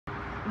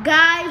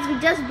Guys, we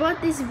just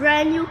bought this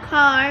brand new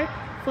car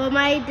for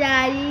my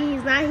daddy.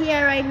 He's not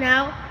here right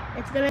now.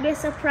 It's gonna be a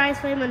surprise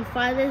for him on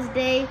Father's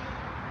Day.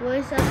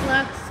 Wish us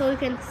luck so we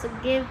can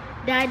give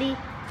daddy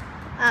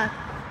a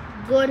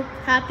good,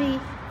 happy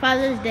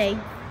Father's Day.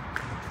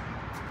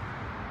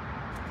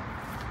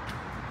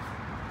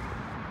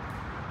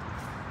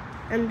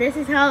 And this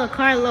is how the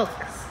car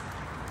looks.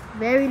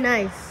 Very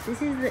nice.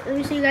 Let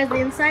me show you guys the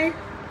inside.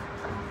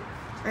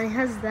 And it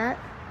has that.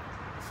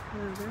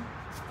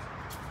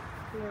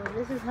 Yeah,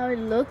 this is how it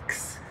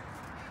looks.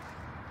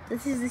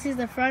 This is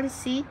the front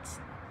seat,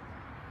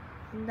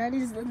 and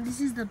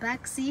this is the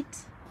back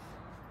seat.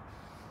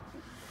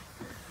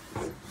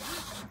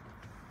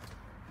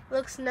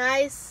 Looks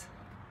nice,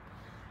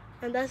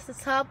 and that's the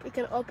top. You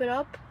can open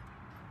up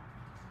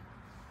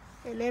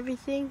and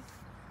everything.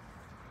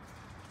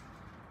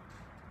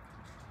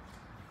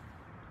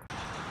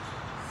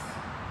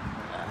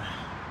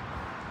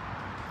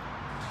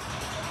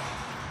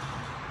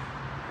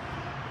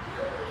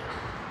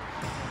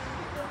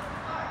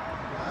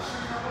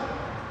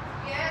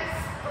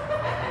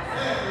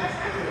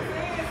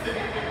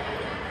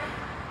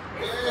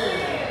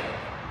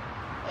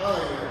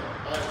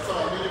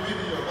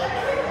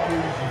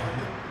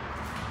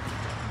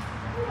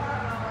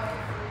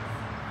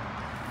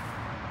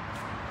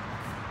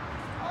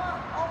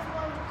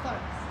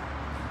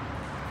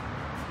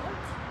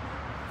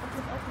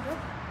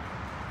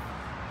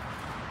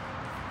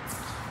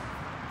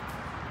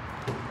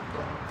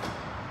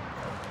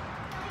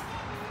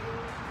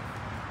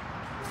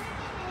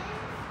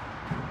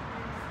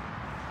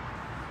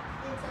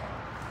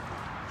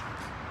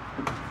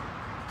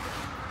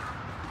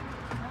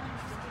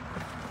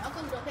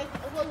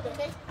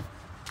 Okay.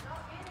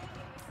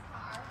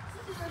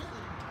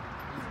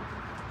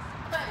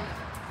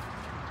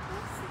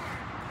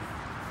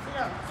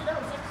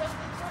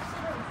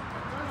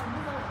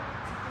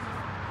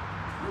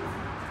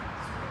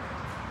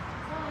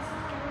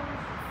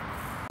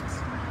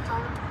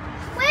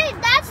 Wait,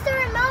 that's the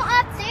remote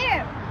up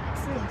there.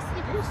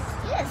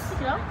 Yes,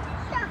 take it out.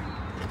 Yeah.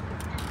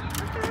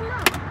 That's the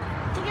remote.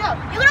 Take it out.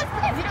 You're gonna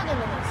play a video game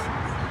with this.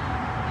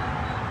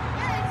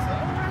 Yeah, it's the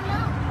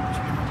remote.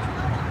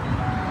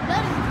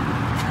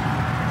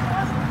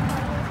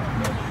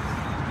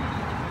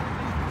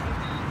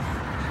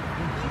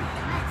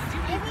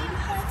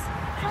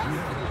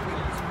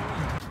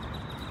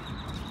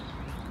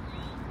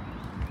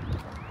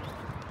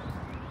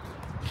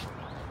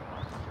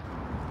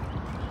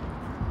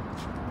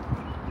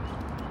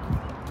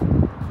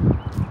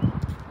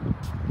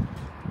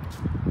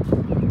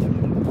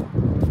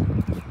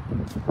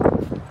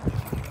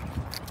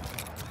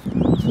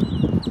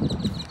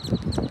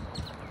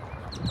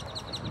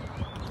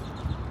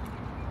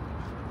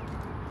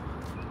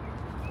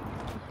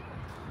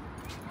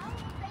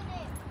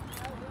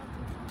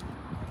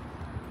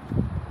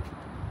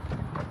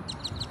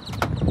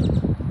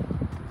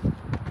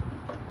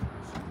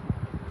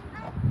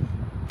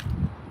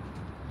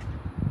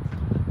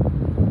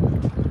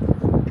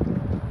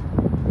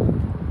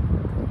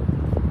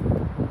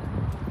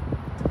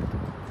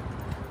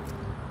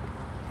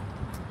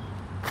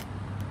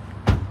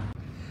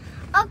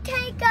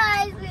 Okay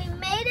guys, we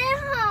made it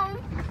home.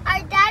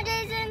 Our dad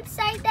is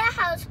inside the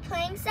house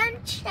playing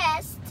some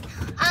chess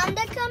on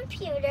the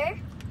computer.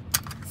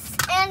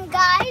 And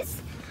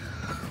guys,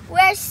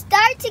 we're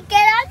starting to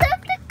get out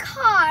of the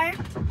car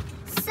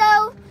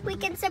so we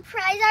can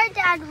surprise our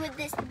dad with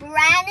this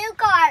brand new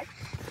car.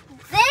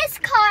 This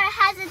car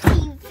has a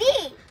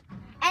TV,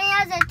 and it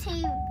has a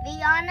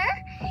TV on her.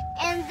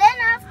 And then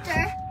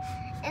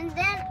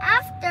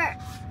after,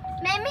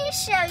 let me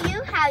show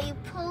you how you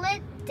pull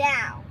it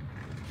down.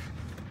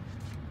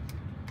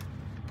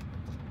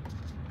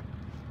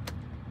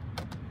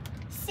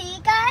 See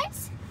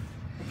guys?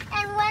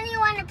 And when you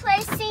want to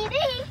play CD,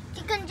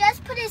 you can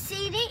just put a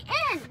CD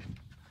in.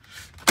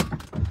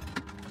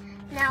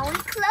 Now we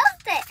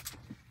closed it.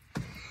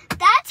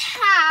 That's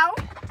how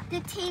the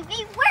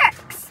TV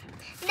works.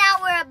 Now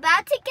we're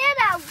about to get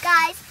out,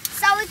 guys,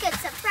 so we can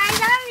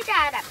surprise our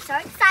dad. I'm so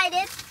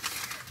excited.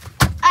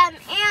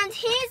 And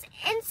he's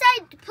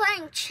inside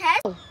playing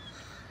chess.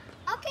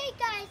 Okay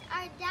guys,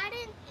 our dad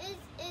is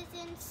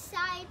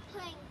inside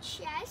playing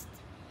chess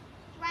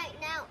right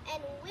now,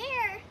 and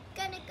we're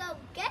gonna go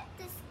get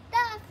the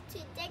stuff to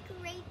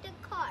decorate the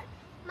car.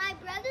 My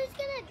brother's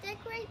gonna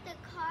decorate the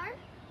car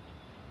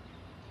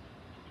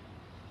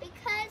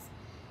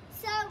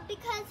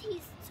because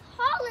he's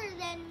taller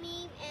than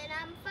me, and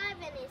I'm 5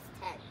 and he's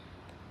 10.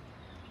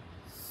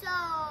 So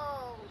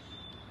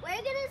we're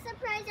gonna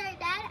surprise our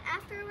dad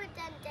after we're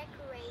done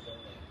decorating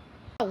it.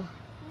 Oh.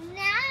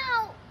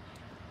 Now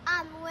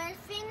we're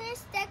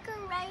finished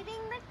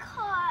decorating the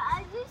car,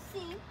 as you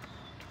see.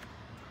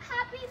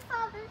 Happy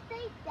Father's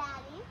Day,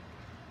 Daddy.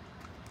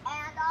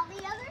 And all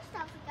the other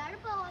stuff. We got a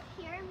bow up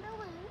here and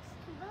balloons.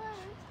 2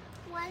 balloons.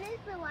 One is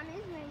blue, one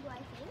is rainbow,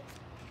 I think.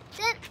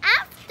 Then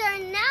after,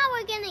 now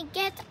we're gonna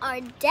get our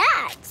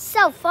dad.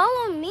 So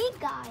follow me,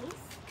 guys.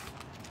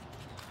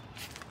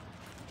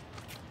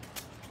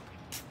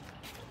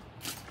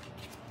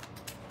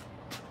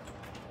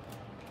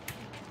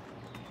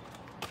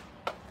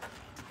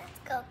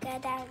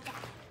 down.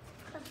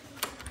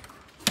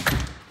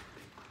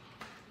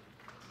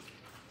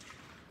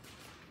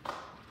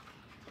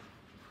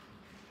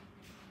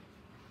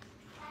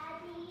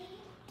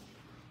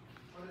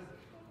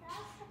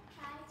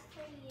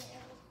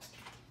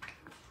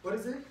 What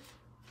is it?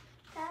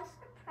 Got a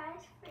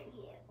surprise for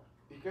you.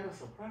 You got a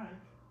surprise?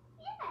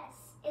 Yes,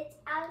 it's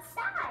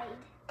outside.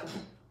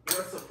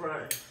 What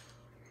surprise?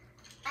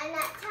 I'm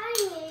not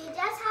telling you, you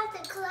just have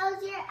to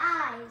close your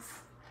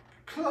eyes.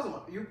 Close my,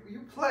 you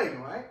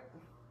playing, right?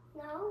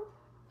 No?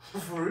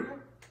 For real?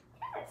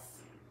 Yes.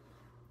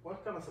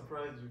 What kind of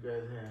surprise you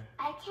guys have?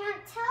 I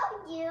can't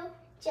tell you,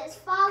 just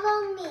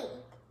follow me.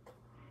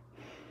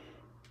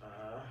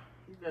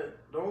 You guys,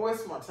 don't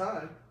waste my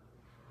time.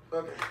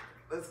 Okay,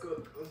 let's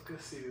go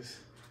see this.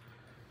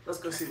 Let's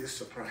go see this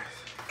surprise.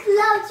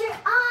 Close your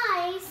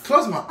eyes.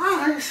 Close my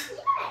eyes?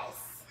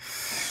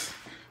 Yes.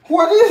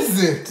 What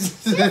is it?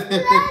 Just close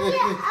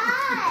your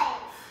eyes.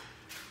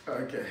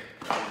 Okay.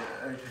 Oh,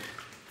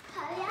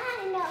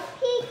 no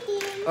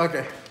peeking.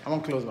 Okay, I'm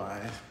gonna close my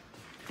eyes.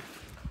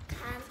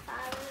 Come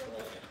follow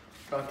me.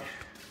 Okay.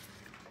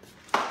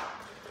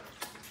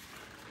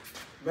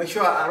 Make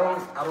sure I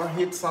don't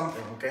hit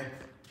something, okay? Okay.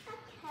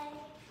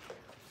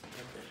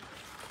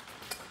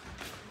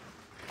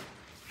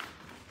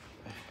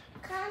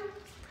 Come.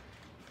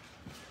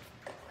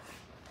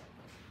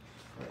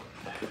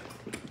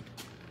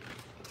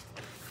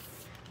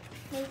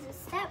 There's a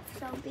step,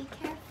 so be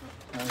careful.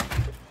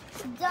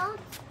 Do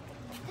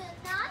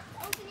not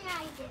open your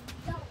eyes.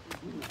 Don't.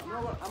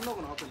 I'm not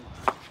gonna open my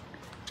eyes.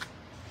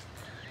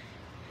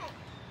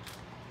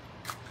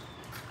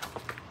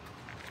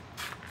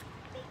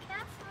 Be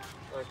careful.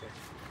 Okay.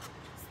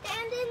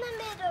 Stand in the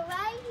middle,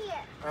 right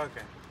here.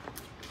 Okay.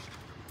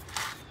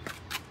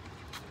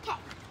 Okay.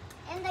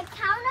 In the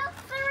count of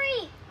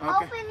 3,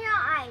 Okay. open your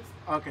eyes.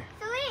 Okay.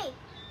 3,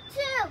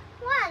 2,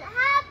 1.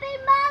 Happy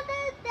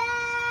Mother's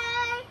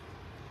Day!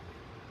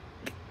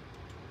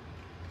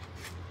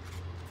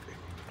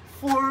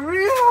 For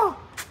real?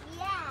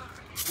 Yeah.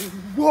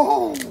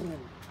 Whoa!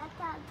 That's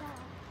all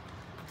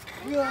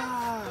done.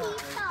 God.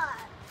 Peacock.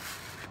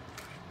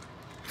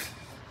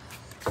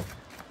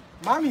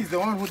 Mommy's the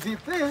one who did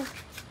this.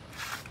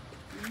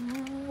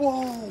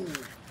 Whoa!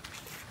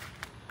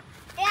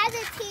 It has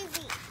a TV.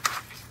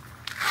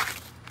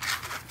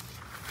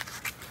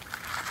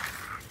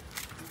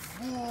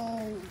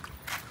 Whoa!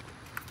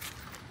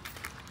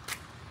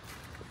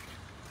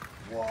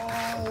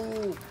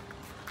 Whoa!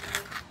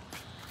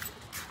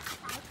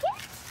 Like it?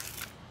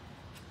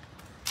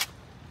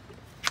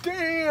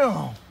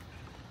 Damn!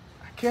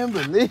 I can't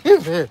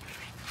believe it.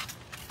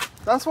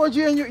 That's what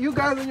you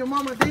guys and your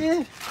mama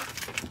did?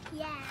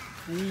 Yeah.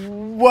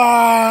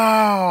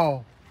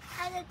 Wow!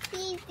 Has a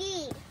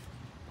TV.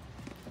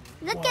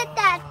 Look at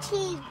that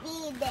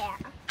TV there.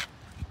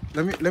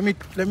 Let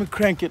me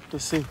crank it to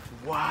see.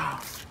 Wow!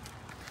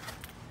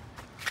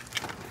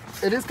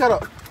 It is kind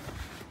of.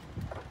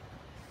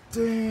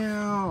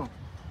 Damn! Don't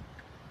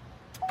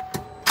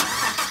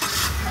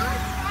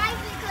drive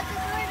because the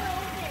door is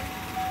open.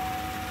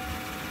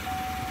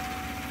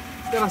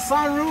 It's got a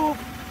sunroof.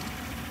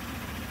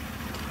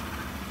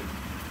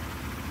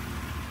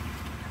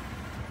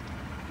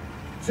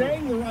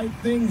 Saying the right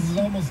things is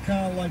almost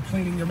kind of like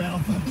cleaning your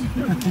mouth up.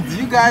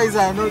 You guys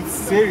are not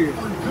serious.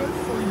 Are good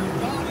for your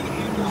body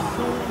and your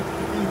soul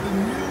is the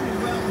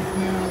new wealth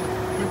now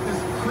with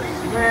this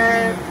crazy.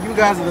 Man, you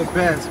guys are the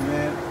best,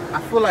 man. I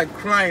feel like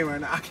crying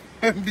right now. I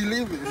can't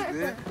believe this,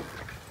 man.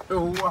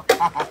 Wow.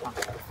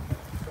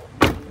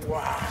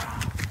 Wow.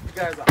 You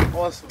guys are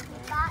awesome, man.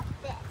 Got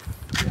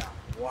this. Yeah.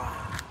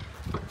 Wow.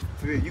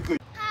 Yeah, you could.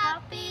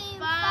 Happy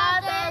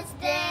Father's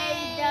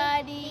Day,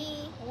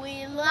 Daddy.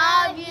 We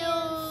love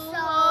you.